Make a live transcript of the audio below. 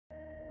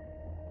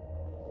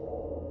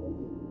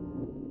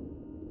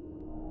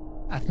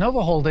At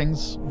Novo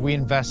Holdings, we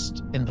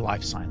invest in the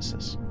life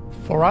sciences.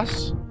 For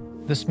us,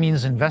 this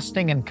means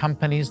investing in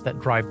companies that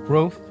drive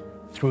growth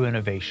through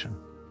innovation.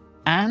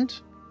 And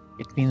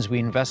it means we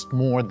invest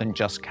more than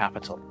just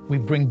capital. We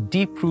bring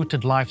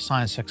deep-rooted life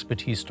science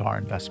expertise to our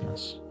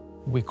investments.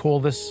 We call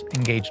this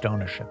engaged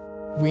ownership.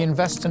 We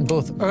invest in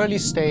both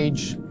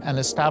early-stage and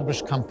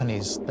established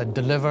companies that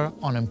deliver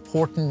on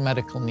important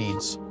medical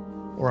needs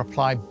or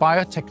apply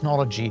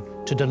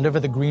biotechnology to deliver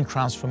the green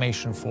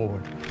transformation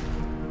forward.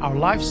 Our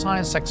life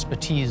science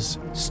expertise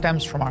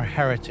stems from our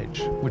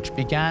heritage, which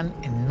began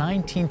in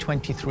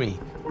 1923,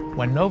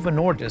 when Novo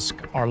Nordisk,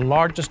 our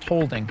largest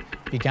holding,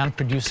 began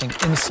producing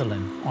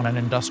insulin on an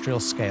industrial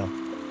scale.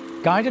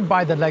 Guided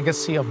by the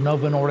legacy of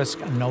Novo Nordisk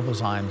and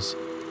Novozymes,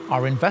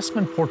 our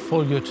investment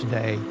portfolio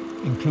today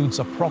includes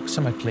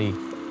approximately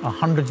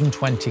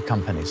 120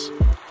 companies.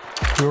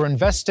 We're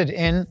invested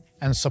in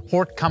and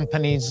support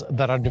companies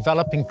that are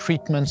developing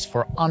treatments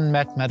for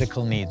unmet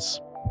medical needs.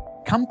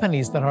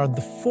 Companies that are at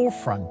the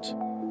forefront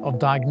of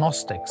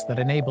diagnostics that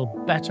enable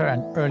better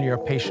and earlier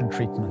patient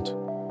treatment.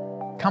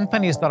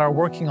 Companies that are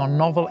working on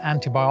novel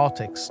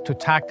antibiotics to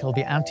tackle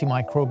the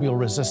antimicrobial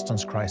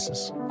resistance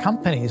crisis.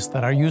 Companies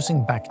that are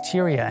using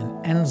bacteria and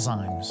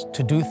enzymes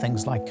to do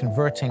things like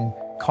converting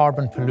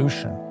carbon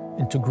pollution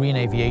into green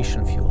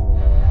aviation fuel.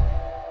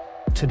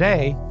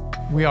 Today,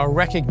 we are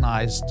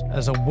recognized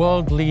as a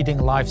world-leading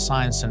life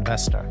science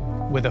investor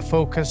with a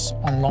focus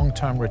on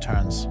long-term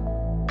returns.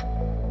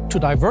 To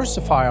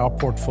diversify our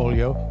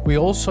portfolio, we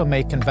also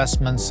make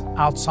investments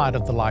outside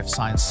of the life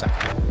science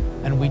sector,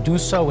 and we do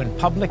so in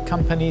public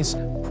companies,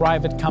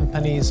 private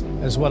companies,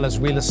 as well as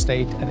real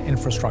estate and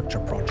infrastructure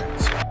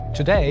projects.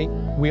 Today,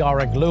 we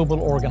are a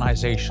global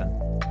organization,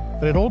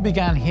 but it all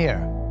began here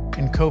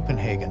in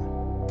Copenhagen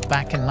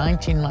back in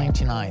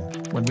 1999,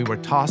 when we were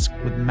tasked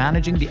with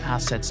managing the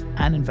assets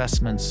and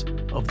investments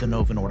of the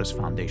Novo Nordisk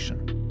Foundation.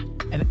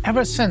 And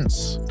ever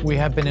since, we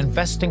have been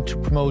investing to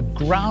promote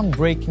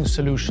groundbreaking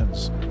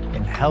solutions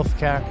in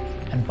healthcare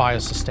and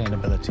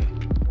biosustainability,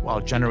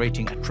 while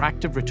generating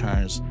attractive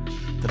returns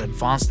that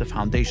advance the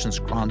Foundation's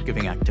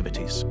grant-giving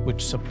activities,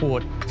 which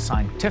support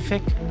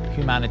scientific,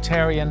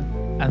 humanitarian,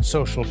 and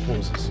social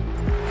causes.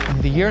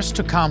 In the years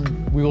to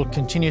come, we will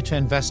continue to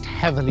invest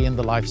heavily in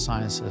the life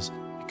sciences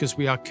because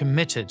we are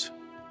committed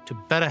to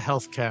better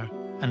healthcare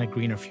and a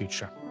greener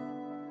future.